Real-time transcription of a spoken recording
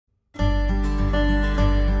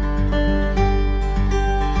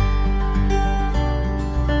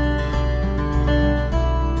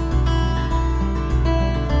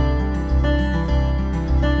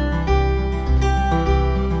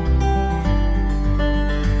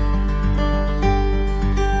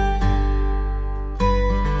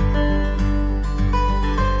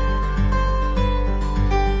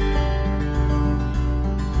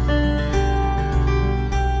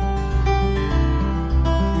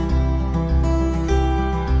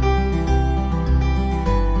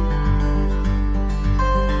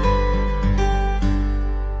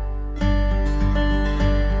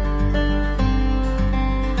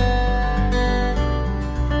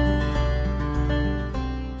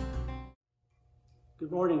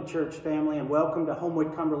Good morning, church family, and welcome to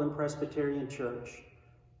Homewood Cumberland Presbyterian Church.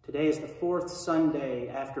 Today is the fourth Sunday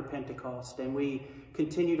after Pentecost, and we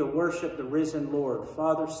continue to worship the risen Lord,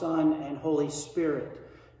 Father, Son, and Holy Spirit,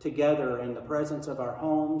 together in the presence of our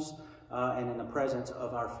homes and in the presence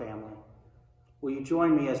of our family. Will you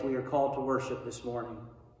join me as we are called to worship this morning?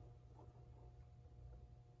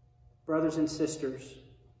 Brothers and sisters,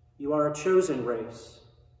 you are a chosen race,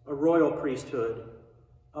 a royal priesthood,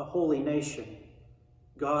 a holy nation,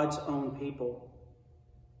 God's own people,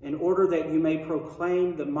 in order that you may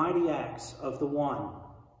proclaim the mighty acts of the one,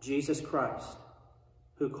 Jesus Christ,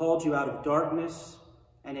 who called you out of darkness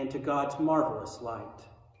and into God's marvelous light.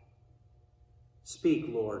 Speak,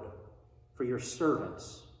 Lord, for your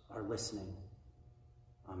servants are listening.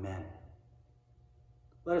 Amen.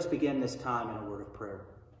 Let us begin this time in a word of prayer.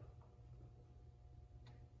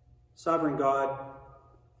 Sovereign God,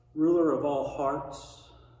 ruler of all hearts,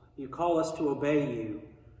 you call us to obey you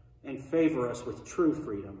and favor us with true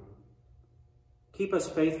freedom. Keep us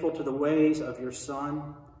faithful to the ways of your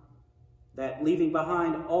Son, that leaving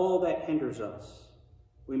behind all that hinders us,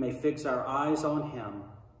 we may fix our eyes on him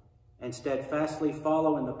and steadfastly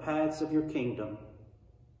follow in the paths of your kingdom.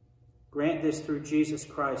 Grant this through Jesus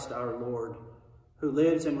Christ our Lord, who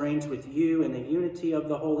lives and reigns with you in the unity of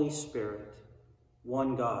the Holy Spirit,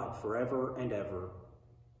 one God, forever and ever.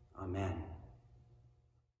 Amen.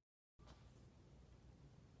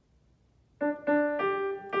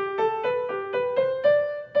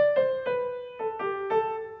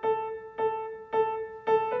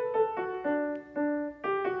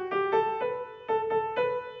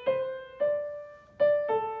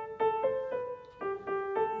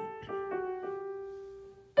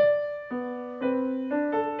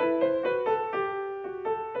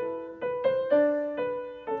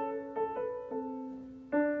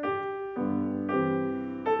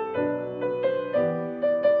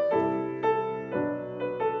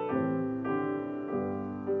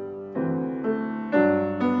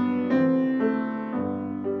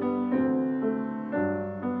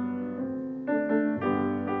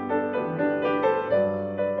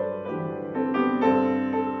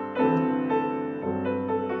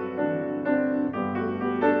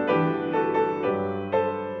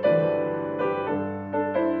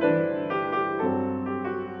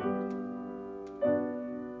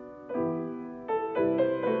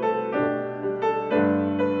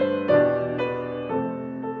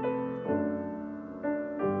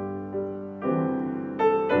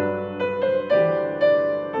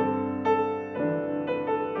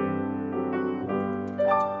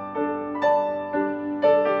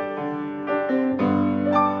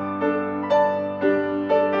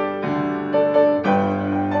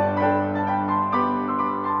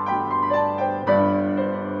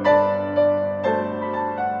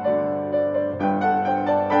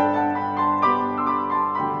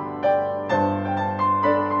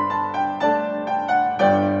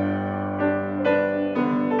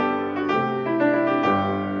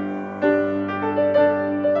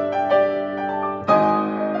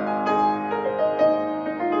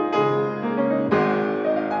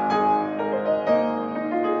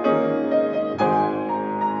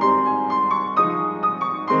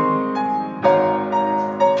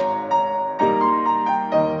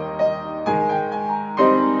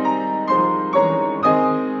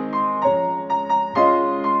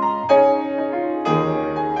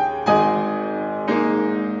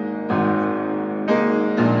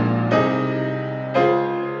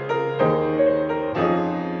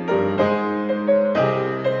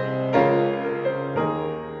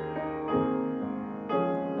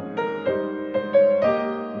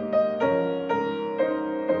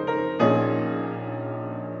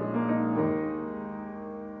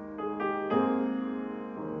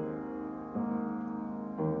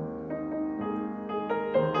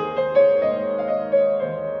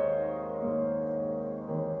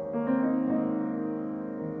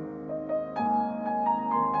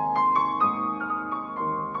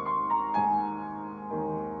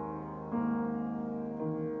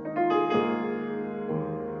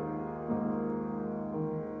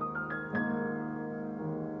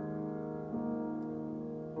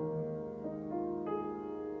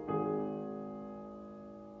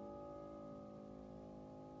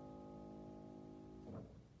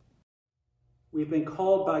 We've been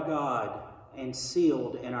called by God and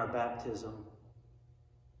sealed in our baptism.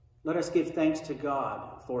 Let us give thanks to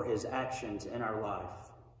God for his actions in our life.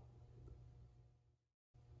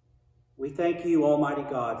 We thank you, Almighty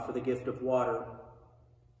God, for the gift of water.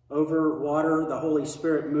 Over water, the Holy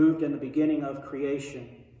Spirit moved in the beginning of creation.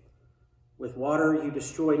 With water, you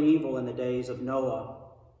destroyed evil in the days of Noah.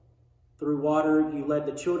 Through water you led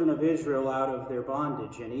the children of Israel out of their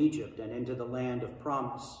bondage in Egypt and into the land of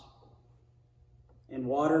promise. In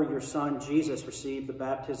water your son Jesus received the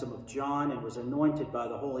baptism of John and was anointed by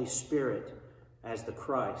the Holy Spirit as the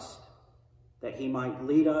Christ, that he might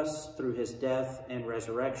lead us through his death and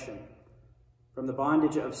resurrection, from the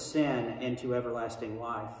bondage of sin into everlasting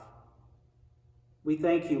life. We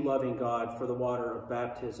thank you, loving God, for the water of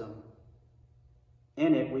baptism.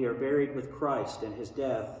 In it we are buried with Christ in his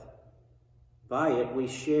death. By it we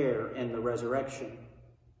share in the resurrection.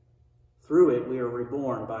 Through it we are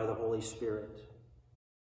reborn by the Holy Spirit.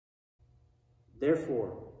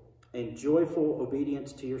 Therefore, in joyful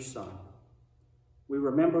obedience to your Son, we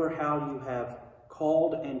remember how you have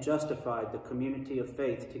called and justified the community of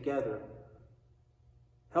faith together.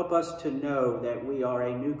 Help us to know that we are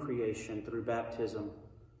a new creation through baptism,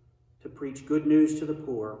 to preach good news to the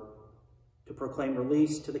poor, to proclaim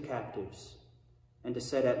release to the captives, and to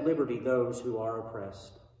set at liberty those who are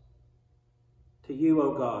oppressed. To you,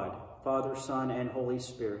 O God, Father, Son, and Holy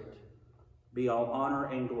Spirit, be all honor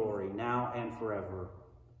and glory now and forever.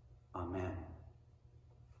 Amen.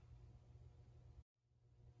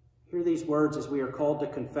 Hear these words as we are called to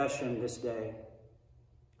confession this day.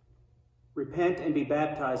 Repent and be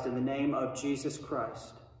baptized in the name of Jesus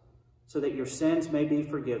Christ, so that your sins may be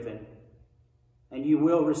forgiven, and you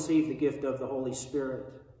will receive the gift of the Holy Spirit.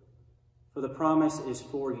 For the promise is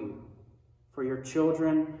for you, for your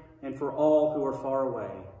children, and for all who are far away,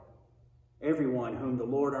 everyone whom the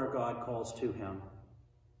Lord our God calls to him.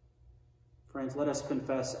 Friends, let us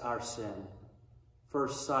confess our sin,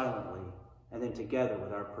 first silently, and then together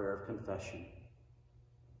with our prayer of confession.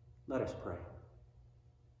 Let us pray.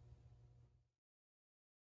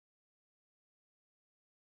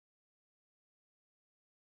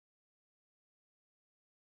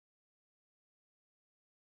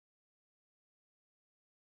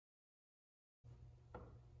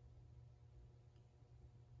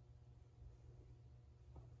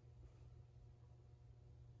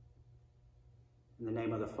 In the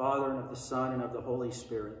name of the Father, and of the Son, and of the Holy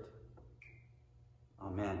Spirit.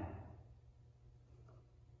 Amen.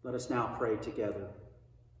 Let us now pray together.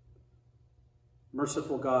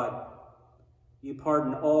 Merciful God, you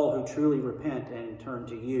pardon all who truly repent and turn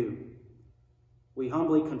to you. We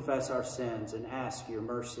humbly confess our sins and ask your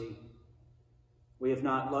mercy. We have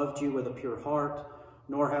not loved you with a pure heart,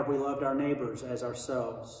 nor have we loved our neighbors as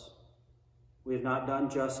ourselves. We have not done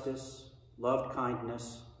justice, loved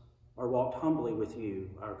kindness, or walked humbly with you,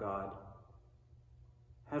 our God.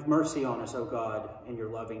 Have mercy on us, O God, in your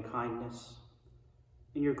loving kindness.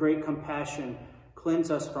 In your great compassion, cleanse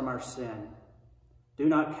us from our sin. Do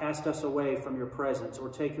not cast us away from your presence or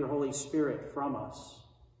take your Holy Spirit from us.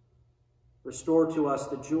 Restore to us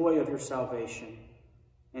the joy of your salvation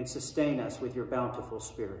and sustain us with your bountiful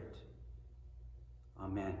Spirit.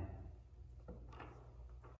 Amen.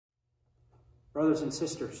 Brothers and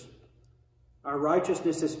sisters, our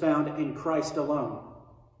righteousness is found in Christ alone,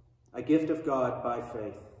 a gift of God by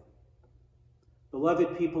faith.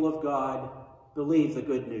 Beloved people of God, believe the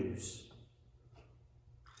good news.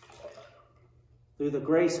 Through the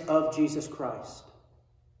grace of Jesus Christ,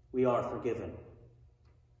 we are forgiven.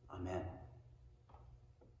 Amen.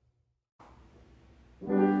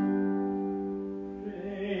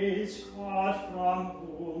 Praise God, from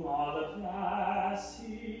whom all the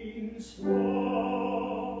blessings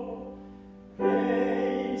flow.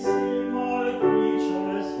 Praise him, all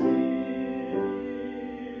creatures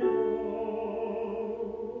below.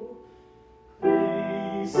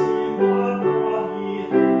 Praise him, above ye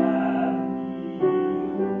heavenly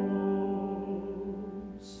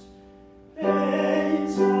hosts.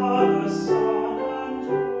 Praise Father, Son, and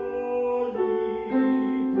Holy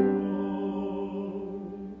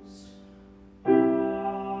Ghost.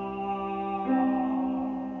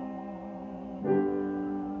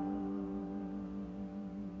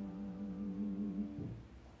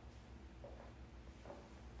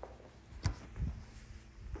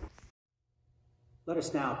 Let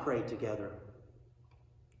us now pray together.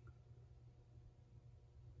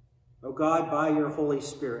 O God, by your Holy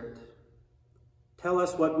Spirit, tell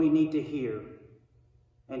us what we need to hear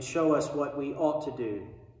and show us what we ought to do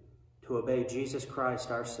to obey Jesus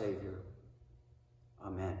Christ, our Savior.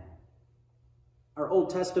 Amen. Our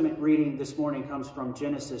Old Testament reading this morning comes from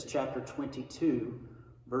Genesis chapter 22,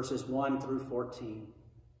 verses 1 through 14.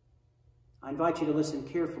 I invite you to listen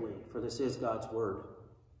carefully, for this is God's word.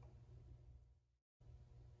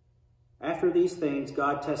 After these things,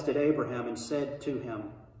 God tested Abraham and said to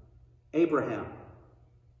him, Abraham.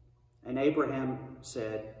 And Abraham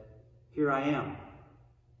said, Here I am.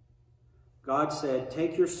 God said,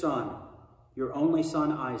 Take your son, your only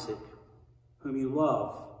son Isaac, whom you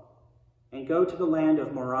love, and go to the land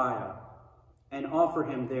of Moriah, and offer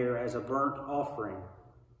him there as a burnt offering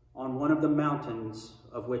on one of the mountains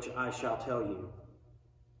of which I shall tell you."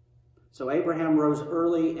 So Abraham rose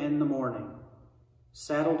early in the morning,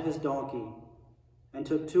 saddled his donkey, and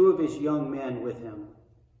took 2 of his young men with him,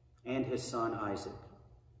 and his son Isaac.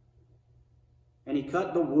 And he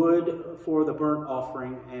cut the wood for the burnt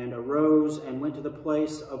offering, and arose and went to the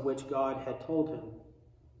place of which God had told him.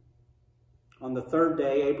 On the 3rd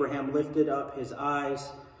day, Abraham lifted up his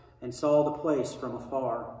eyes and saw the place from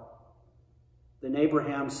afar. Then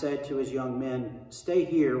Abraham said to his young men, "Stay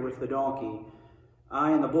here with the donkey.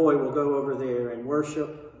 I and the boy will go over there and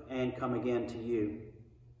worship and come again to you."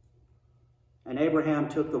 And Abraham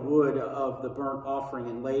took the wood of the burnt offering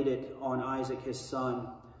and laid it on Isaac his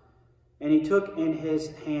son. And he took in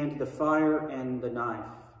his hand the fire and the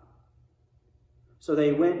knife. So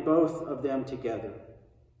they went both of them together.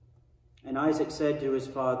 And Isaac said to his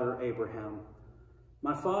father Abraham,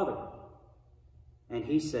 "My father." And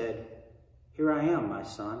he said, "Here I am, my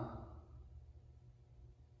son."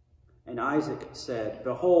 And Isaac said,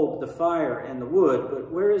 "Behold, the fire and the wood,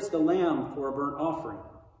 but where is the lamb for a burnt offering?"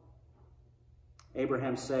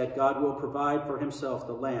 Abraham said, "God will provide for himself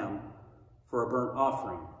the lamb for a burnt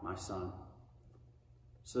offering, my son."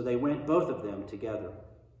 So they went both of them together.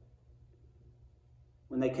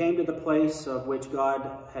 When they came to the place of which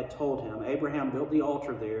God had told him, Abraham built the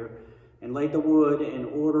altar there and laid the wood in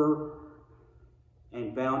order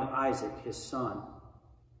and bound Isaac his son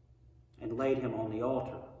and laid him on the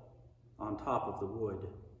altar on top of the wood.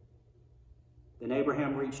 Then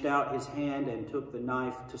Abraham reached out his hand and took the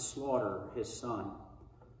knife to slaughter his son.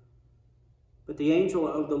 But the angel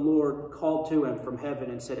of the Lord called to him from heaven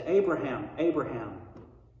and said, "Abraham, Abraham."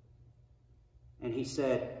 And he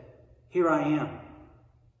said, "Here I am."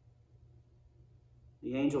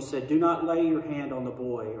 The angel said, "Do not lay your hand on the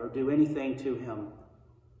boy or do anything to him.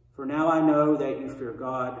 For now I know that you fear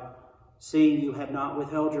God, seeing you have not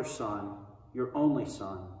withheld your son, your only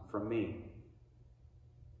son, from me."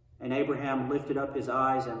 And Abraham lifted up his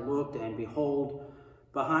eyes and looked, and behold,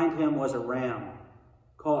 behind him was a ram,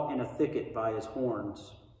 caught in a thicket by his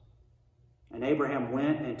horns. And Abraham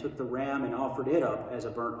went and took the ram and offered it up as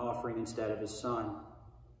a burnt offering instead of his son.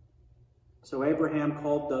 So Abraham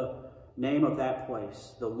called the name of that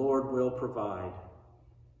place, "The Lord will provide,"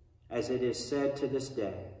 as it is said to this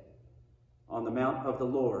day, "On the mount of the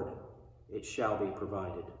Lord it shall be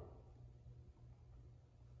provided."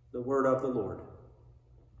 The word of the Lord.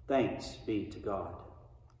 Thanks be to God.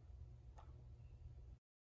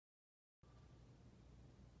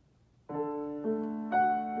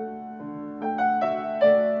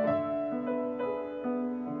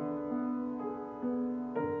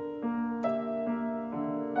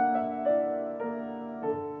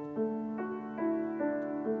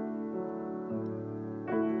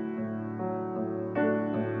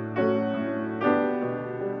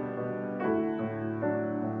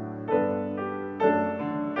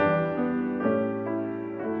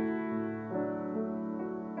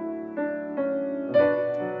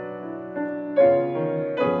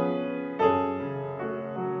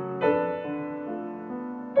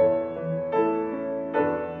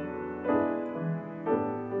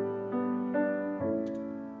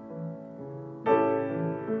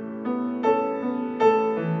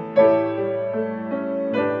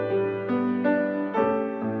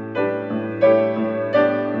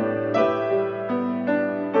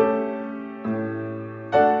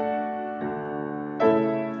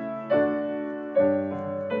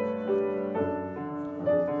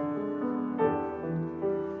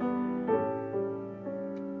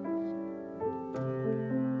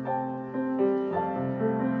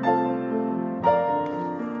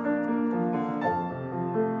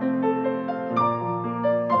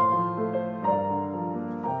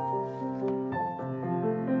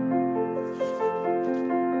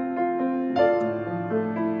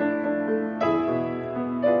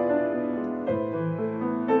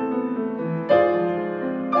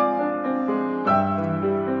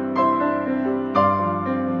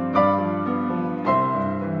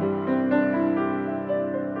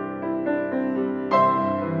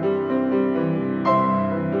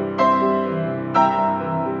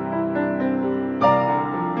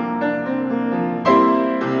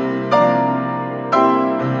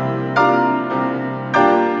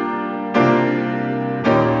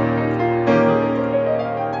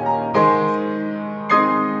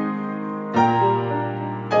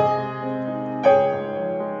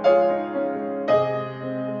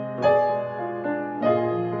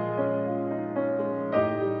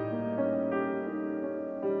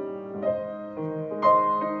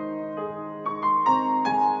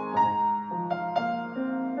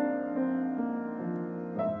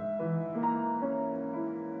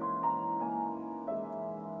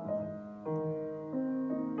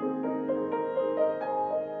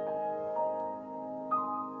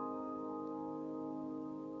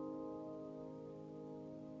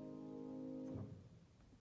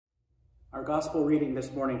 Our gospel reading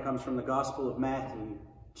this morning comes from the Gospel of Matthew,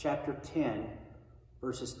 chapter 10,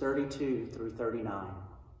 verses 32 through 39.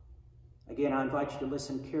 Again, I invite you to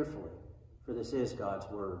listen carefully, for this is God's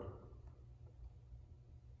word.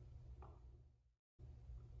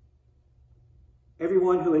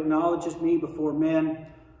 Everyone who acknowledges me before men,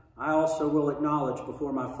 I also will acknowledge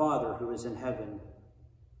before my Father who is in heaven.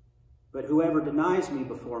 But whoever denies me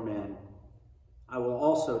before men, I will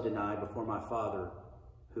also deny before my Father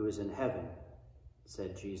who is in heaven,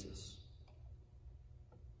 said Jesus.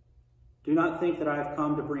 Do not think that I have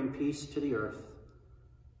come to bring peace to the earth.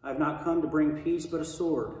 I have not come to bring peace but a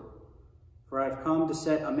sword. For I have come to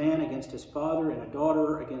set a man against his father, and a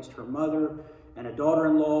daughter against her mother, and a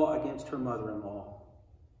daughter-in-law against her mother-in-law.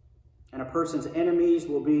 And a person's enemies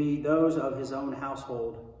will be those of his own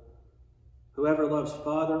household. Whoever loves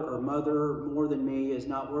father or mother more than me is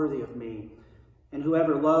not worthy of me. And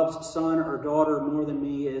whoever loves son or daughter more than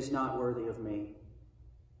me is not worthy of me.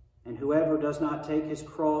 And whoever does not take his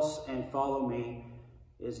cross and follow me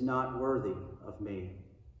is not worthy of me.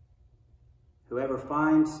 Whoever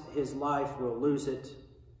finds his life will lose it,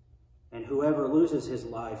 and whoever loses his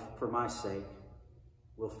life for my sake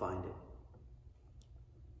will find it.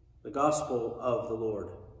 The Gospel of the Lord.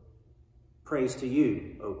 Praise to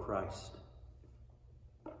you, O Christ.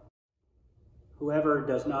 Whoever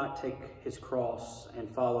does not take his cross and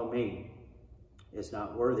follow me is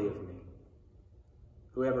not worthy of me.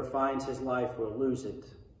 Whoever finds his life will lose it,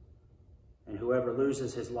 and whoever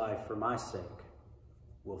loses his life for my sake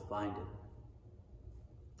will find it.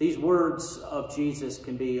 These words of Jesus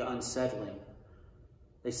can be unsettling.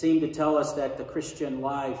 They seem to tell us that the Christian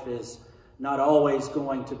life is not always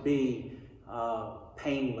going to be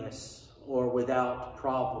painless or without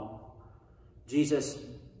problem. Jesus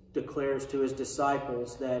declares to his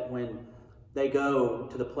disciples that when they go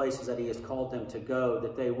to the places that he has called them to go,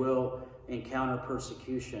 that they will encounter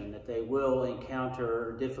persecution, that they will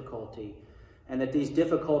encounter difficulty, and that these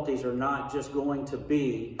difficulties are not just going to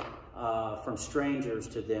be from strangers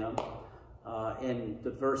to them. In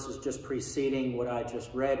the verses just preceding what I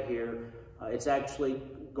just read here, it's actually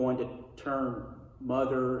going to turn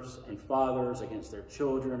mothers and fathers against their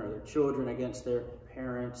children, or their children against their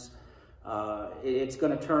parents. It's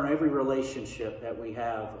going to turn every relationship that we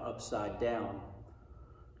have upside down.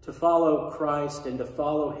 To follow Christ and to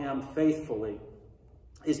follow him faithfully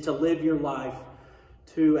is to live your life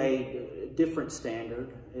to a different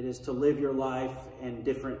standard. It is to live your life in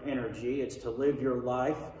different energy. It's to live your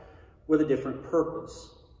life with a different purpose.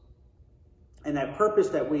 And that purpose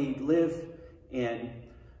that we live in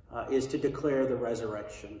is to declare the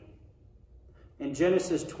resurrection. In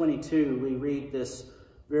Genesis 22, we read this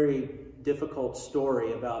very difficult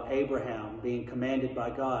story about Abraham being commanded by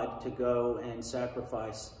God to go and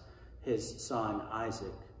sacrifice his son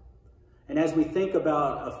Isaac. And as we think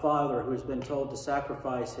about a father who has been told to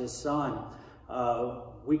sacrifice his son,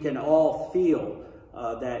 we can all feel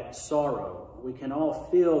that sorrow. We can all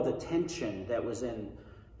feel the tension that was in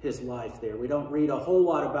his life there. We don't read a whole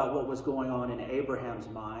lot about what was going on in Abraham's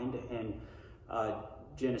mind in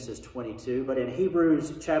Genesis 22, but in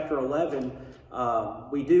Hebrews chapter 11,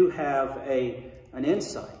 we do have an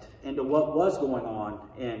insight into what was going on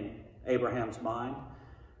in Abraham's mind.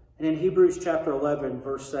 And in Hebrews chapter 11,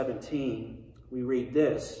 verse 17, we read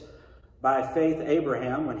this: By faith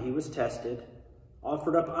Abraham, when he was tested,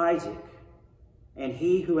 offered up Isaac, and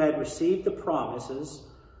he who had received the promises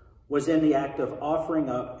was in the act of offering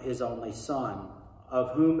up his only son,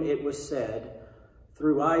 of whom it was said,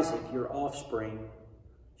 Through Isaac your offspring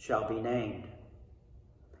shall be named.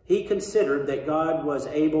 He considered that God was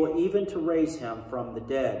able even to raise him from the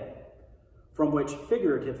dead, from which,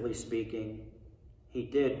 figuratively speaking, he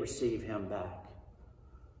did receive him back.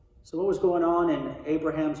 So what was going on in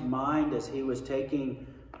Abraham's mind as he was taking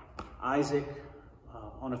Isaac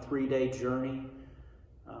on a 3-day journey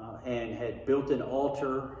and had built an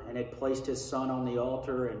altar and had placed his son on the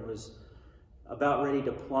altar and was about ready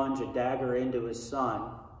to plunge a dagger into his son?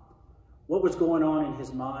 What was going on in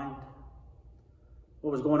his mind?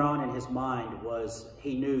 What was going on in his mind was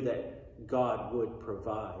he knew that God would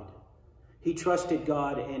provide. He trusted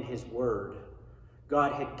God in his word.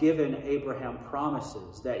 God had given Abraham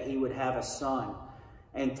promises that he would have a son,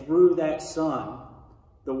 and through that son,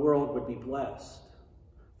 the world would be blessed.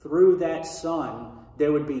 Through that son,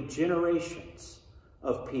 there would be generations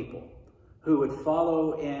of people who would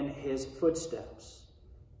follow in his footsteps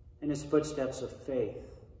of faith.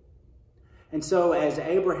 And so as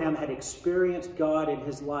Abraham had experienced God in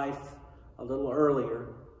his life a little earlier,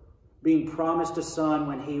 being promised a son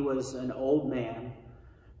when he was an old man,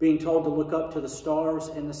 being told to look up to the stars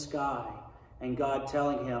in the sky and God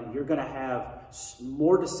telling him, you're going to have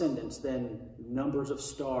more descendants than numbers of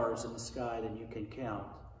stars in the sky than you can count.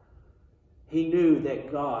 He knew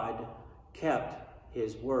that God kept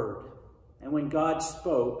his word. And when God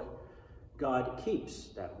spoke, God keeps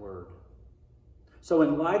that word. So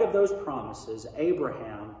in light of those promises,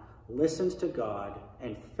 Abraham listens to God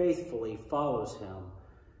and faithfully follows him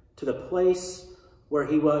to the place where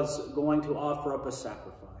he was going to offer up a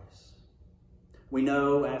sacrifice. We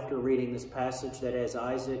know after reading this passage that as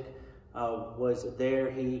Isaac was there,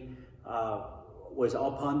 he was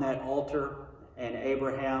upon that altar, and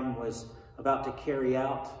Abraham was about to carry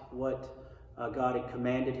out what God had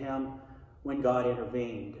commanded him when God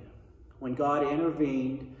intervened. When God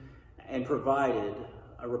intervened and provided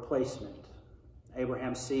a replacement.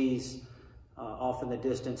 Abraham sees off in the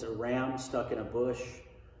distance a ram stuck in a bush,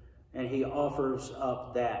 and he offers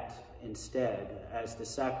up that instead as the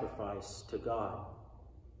sacrifice to God.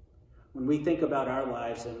 When we think about our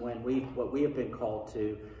lives and what we have been called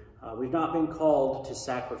to, we've not been called to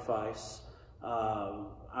sacrifice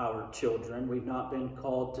our children. We've not been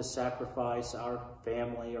called to sacrifice our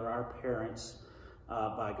family or our parents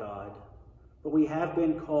by God. But we have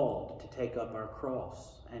been called to take up our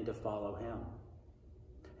cross and to follow him.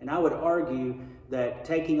 And I would argue that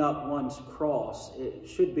taking up one's cross, it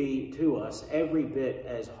should be to us every bit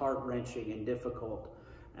as heart-wrenching and difficult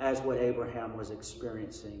as what Abraham was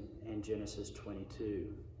experiencing in Genesis 22.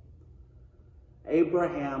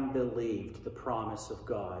 Abraham believed the promise of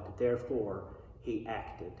God, therefore he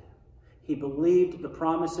acted. He believed the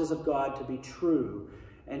promises of God to be true,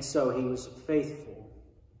 and so he was faithful.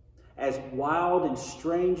 As wild and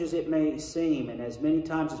strange as it may seem, and as many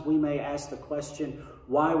times as we may ask the question,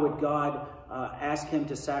 why would God ask him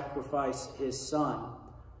to sacrifice his son?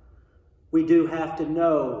 We do have to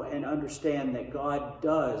know and understand that God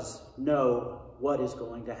does know what is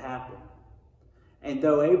going to happen. And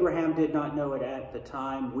though Abraham did not know it at the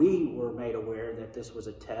time, we were made aware that this was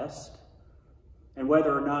a test. And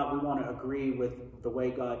whether or not we want to agree with the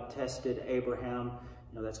way God tested Abraham,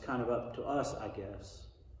 that's kind of up to us, I guess.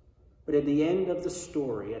 But at the end of the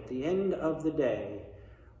story, at the end of the day,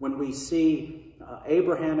 when we see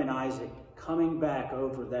Abraham and Isaac coming back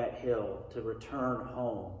over that hill to return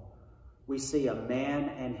home, we see a man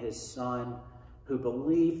and his son who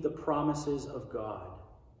believed the promises of God,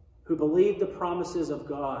 who believed the promises of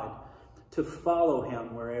God to follow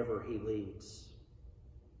him wherever he leads.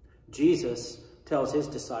 Jesus tells his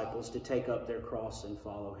disciples to take up their cross and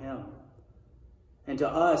follow him. And to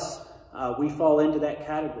us, we fall into that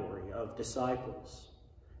category of disciples.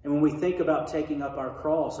 And when we think about taking up our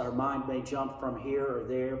cross, our mind may jump from here or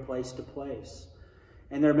there, place to place.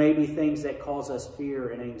 And there may be things that cause us fear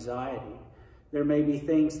and anxiety. There may be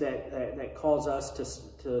things that cause us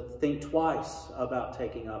to think twice about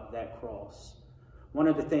taking up that cross. One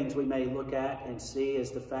of the things we may look at and see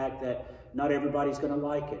is the fact that not everybody's going to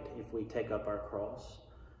like it if we take up our cross.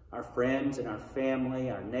 Our friends and our family,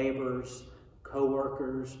 our neighbors,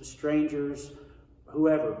 co-workers, strangers,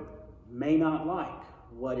 whoever may not like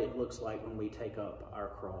what it looks like when we take up our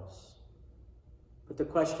cross. But the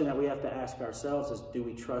question that we have to ask ourselves is, do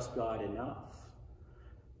we trust God enough?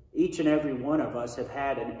 Each and every one of us have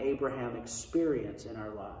had an Abraham experience in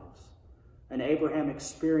our lives. An Abraham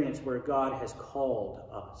experience where God has called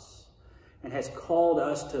us and has called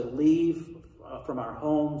us to leave from our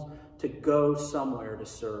homes to go somewhere to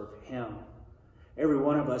serve him. Every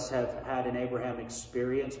one of us have had an Abraham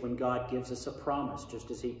experience when God gives us a promise,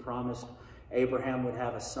 just as he promised Abraham would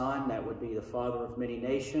have a son that would be the father of many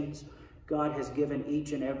nations. God has given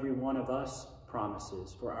each and every one of us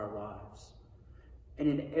promises for our lives. And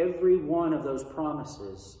in every one of those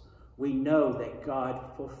promises, we know that God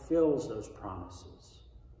fulfills those promises.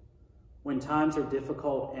 When times are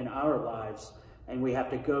difficult in our lives and we have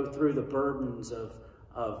to go through the burdens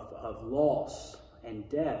of loss and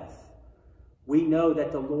death, we know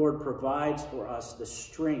that the Lord provides for us the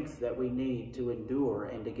strength that we need to endure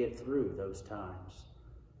and to get through those times.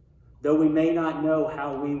 Though we may not know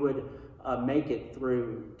how we would make it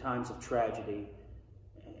through times of tragedy,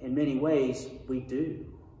 in many ways we do.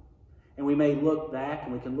 And we may look back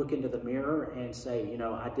and we can look into the mirror and say,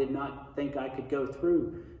 I did not think I could go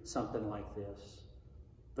through something like this.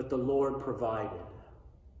 But the Lord provided.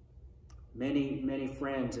 Many, many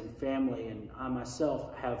friends and family and I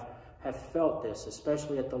myself have felt this,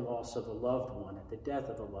 especially at the loss of a loved one, at the death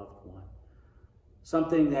of a loved one.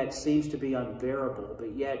 Something that seems to be unbearable,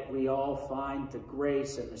 but yet we all find the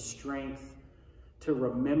grace and the strength to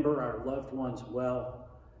remember our loved ones well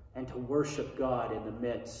and to worship God in the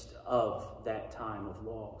midst of that time of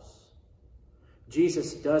loss.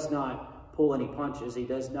 Jesus does not pull any punches. He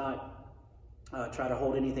does not try to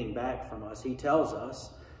hold anything back from us. He tells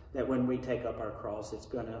us that when we take up our cross, it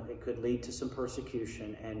could lead to some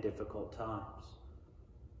persecution and difficult times.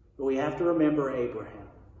 But we have to remember Abraham,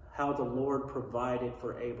 how the Lord provided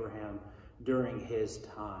for Abraham during his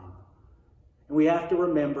time. And we have to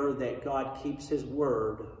remember that God keeps his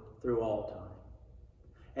word through all time.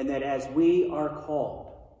 And that as we are called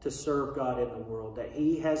to serve God in the world, that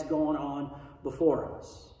he has gone on before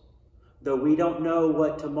us. Though we don't know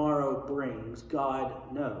what tomorrow brings,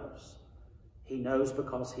 God knows. He knows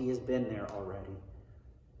because he has been there already.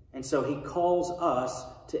 And so he calls us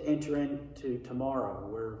to enter into tomorrow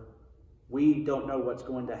where we don't know what's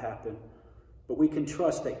going to happen, but we can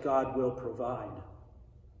trust that God will provide.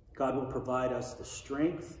 God will provide us the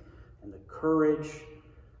strength and the courage.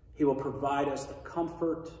 He will provide us the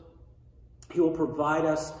comfort. He will provide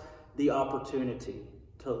us the opportunity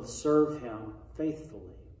to serve him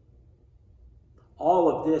faithfully. All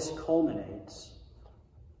of this culminates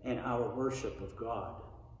in our worship of God.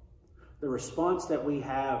 The response that we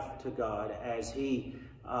have to God as he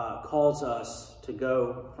calls us to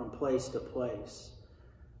go from place to place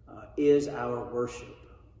is our worship.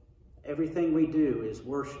 Everything we do is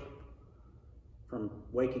worship. From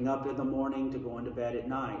waking up in the morning to going to bed at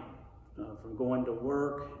night, from going to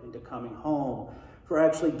work and to coming home, for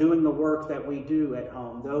actually doing the work that we do at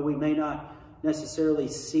home. Though we may not necessarily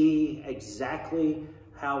see exactly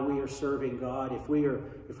how we are serving God, if we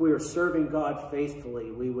are serving God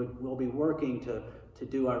faithfully, we'll be working to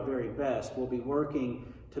do our very best. We'll be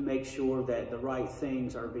working to make sure that the right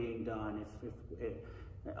things are being done.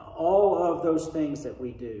 All of those things that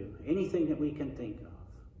we do, anything that we can think of,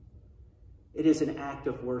 it is an act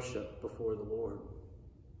of worship before the Lord.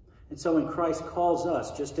 And so when Christ calls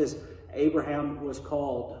us, just as Abraham was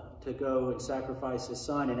called to go and sacrifice his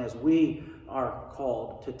son, and as we are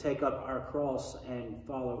called to take up our cross and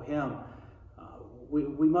follow him,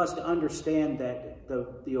 we must understand that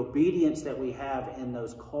the obedience that we have in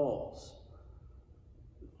those calls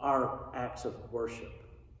are acts of worship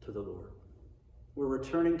to the Lord. We're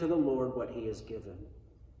returning to the Lord what he has given.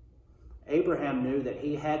 Abraham knew that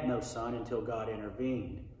he had no son until God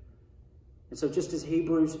intervened. And so just as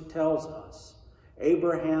Hebrews tells us,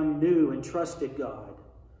 Abraham knew and trusted God.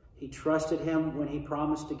 He trusted him when he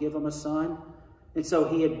promised to give him a son. And so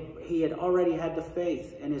he had already had the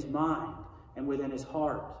faith in his mind and within his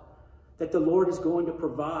heart that the Lord is going to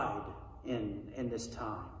provide in this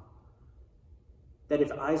time. That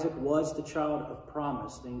if Isaac was the child of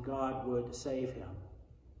promise, then God would save him.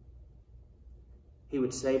 He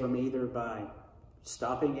would save him either by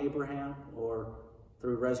stopping Abraham or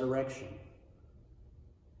through resurrection.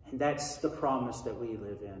 And that's the promise that we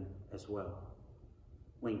live in as well.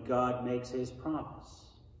 When God makes his promise,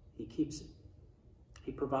 he keeps it.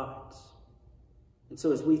 He provides. And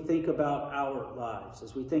so as we think about our lives,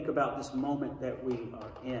 as we think about this moment that we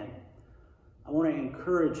are in, I want to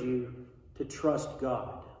encourage you to trust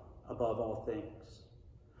God above all things.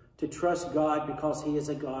 To trust God because he is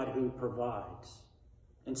a God who provides.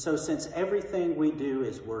 And so since everything we do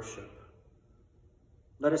is worship,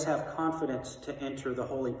 let us have confidence to enter the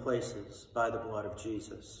holy places by the blood of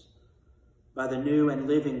Jesus, by the new and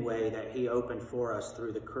living way that he opened for us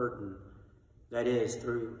through the curtain, that is,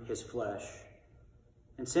 through his flesh.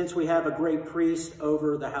 And since we have a great priest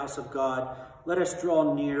over the house of God, let us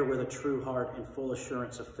draw near with a true heart and full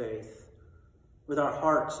assurance of faith, with our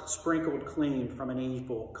hearts sprinkled clean from an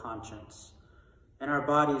evil conscience, and our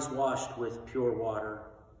bodies washed with pure water.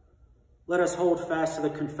 Let us hold fast to the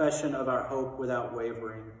confession of our hope without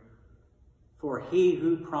wavering, for he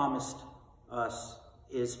who promised us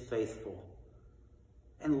is faithful.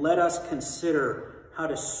 And let us consider how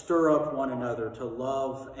to stir up one another to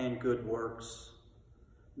love and good works,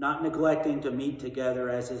 not neglecting to meet together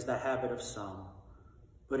as is the habit of some,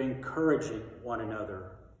 but encouraging one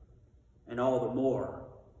another, and all the more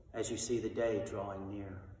as you see the day drawing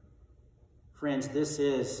near. Friends, this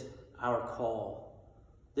is our call.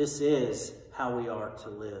 This is how we are to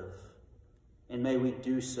live. And may we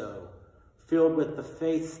do so, filled with the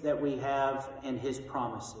faith that we have in his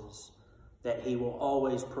promises, that he will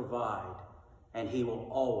always provide and he will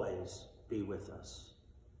always be with us.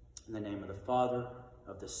 In the name of the Father,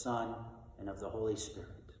 of the Son, and of the Holy Spirit.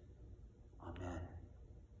 Amen.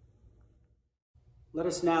 Let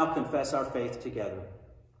us now confess our faith together.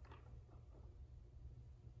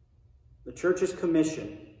 The Church's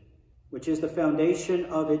commission, which is the foundation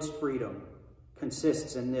of its freedom,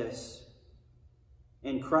 consists in this: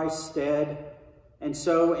 in Christ's stead, and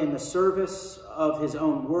so in the service of his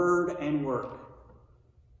own word and work,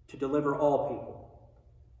 to deliver all people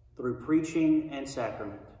through preaching and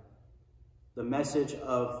sacrament, the message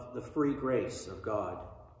of the free grace of God.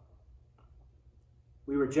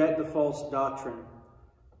 We reject the false doctrine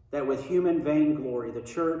that with human vainglory the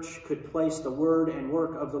church could place the word and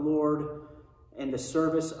work of the Lord in the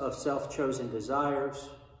service of self-chosen desires,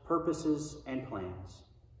 purposes, and plans.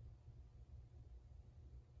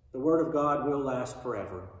 The word of God will last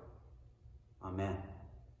forever. Amen.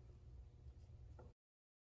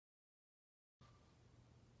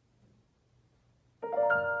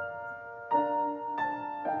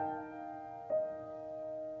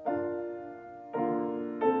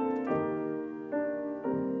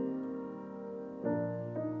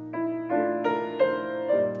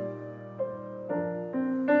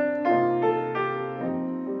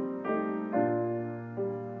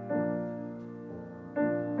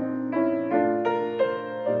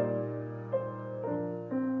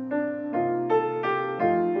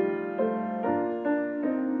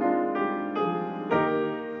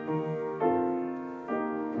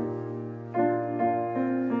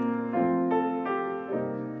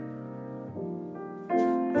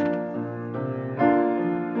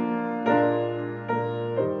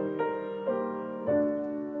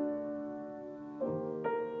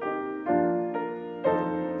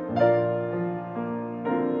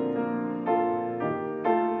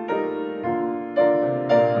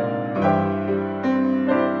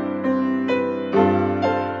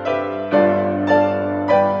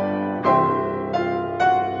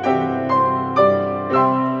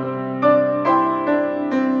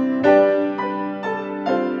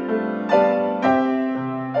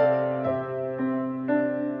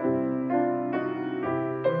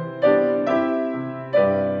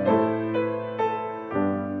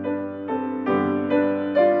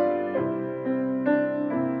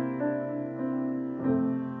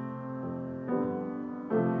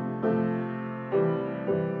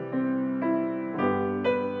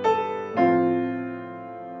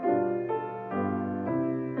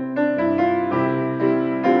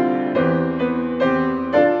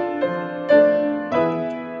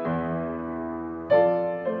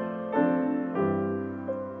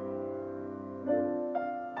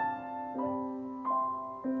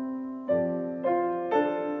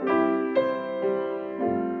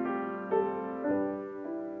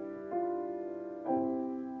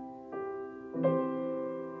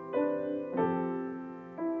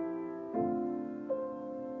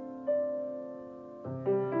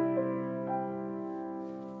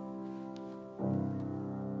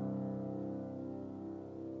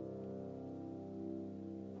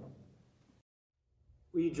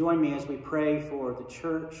 Will you join me as we pray for the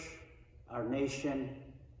church, our nation,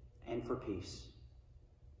 and for peace?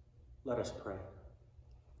 Let us pray.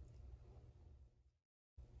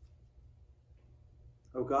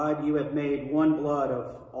 O God, you have made one blood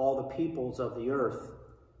of all the peoples of the earth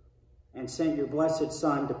and sent your blessed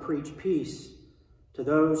Son to preach peace to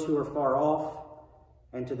those who are far off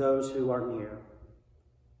and to those who are near.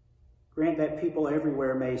 Grant that people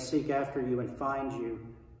everywhere may seek after you and find you.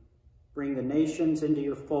 Bring the nations into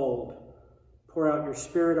your fold. Pour out your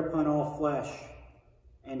Spirit upon all flesh,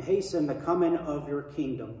 and hasten the coming of your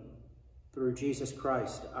kingdom through Jesus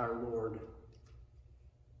Christ our Lord.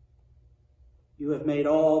 You have made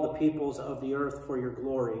all the peoples of the earth for your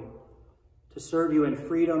glory, to serve you in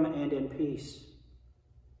freedom and in peace.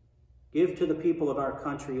 Give to the people of our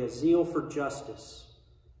country a zeal for justice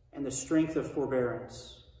and the strength of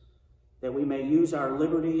forbearance, that we may use our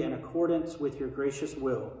liberty in accordance with your gracious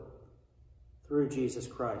will, through Jesus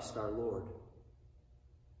Christ our Lord.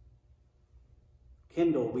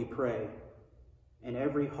 Kindle, we pray, in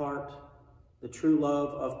every heart the true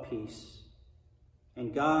love of peace,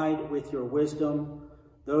 and guide with your wisdom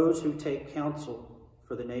those who take counsel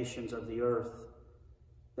for the nations of the earth,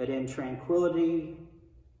 that in tranquility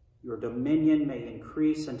your dominion may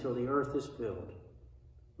increase until the earth is filled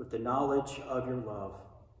with the knowledge of your love.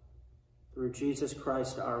 Through Jesus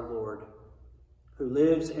Christ our Lord, who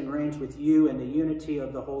lives and reigns with you in the unity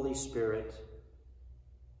of the Holy Spirit,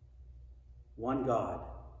 one God,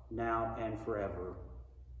 now and forever.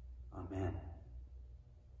 Amen.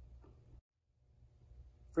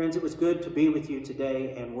 Friends, it was good to be with you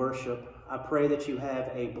today and worship. I pray that you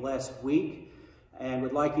have a blessed week, and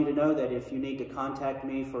would like you to know that if you need to contact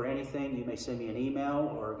me for anything, you may send me an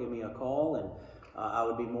email or give me a call, and I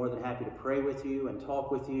would be more than happy to pray with you and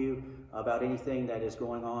talk with you about anything that is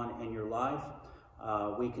going on in your life.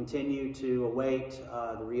 We continue to await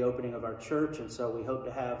the reopening of our church, and so we hope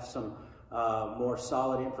to have some more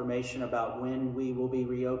solid information about when we will be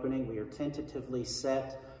reopening. We are tentatively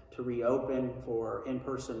set to reopen for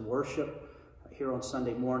in-person worship here on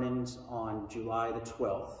Sunday mornings on July the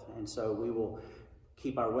 12th. And so we will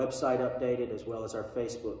keep our website updated as well as our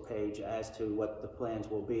Facebook page as to what the plans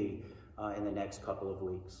will be in the next couple of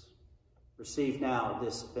weeks. Receive now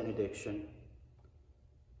this benediction.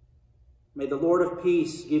 May the Lord of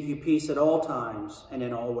peace give you peace at all times and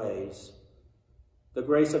in all ways. The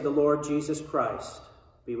grace of the Lord Jesus Christ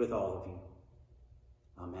be with all of you.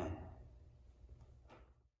 Amen.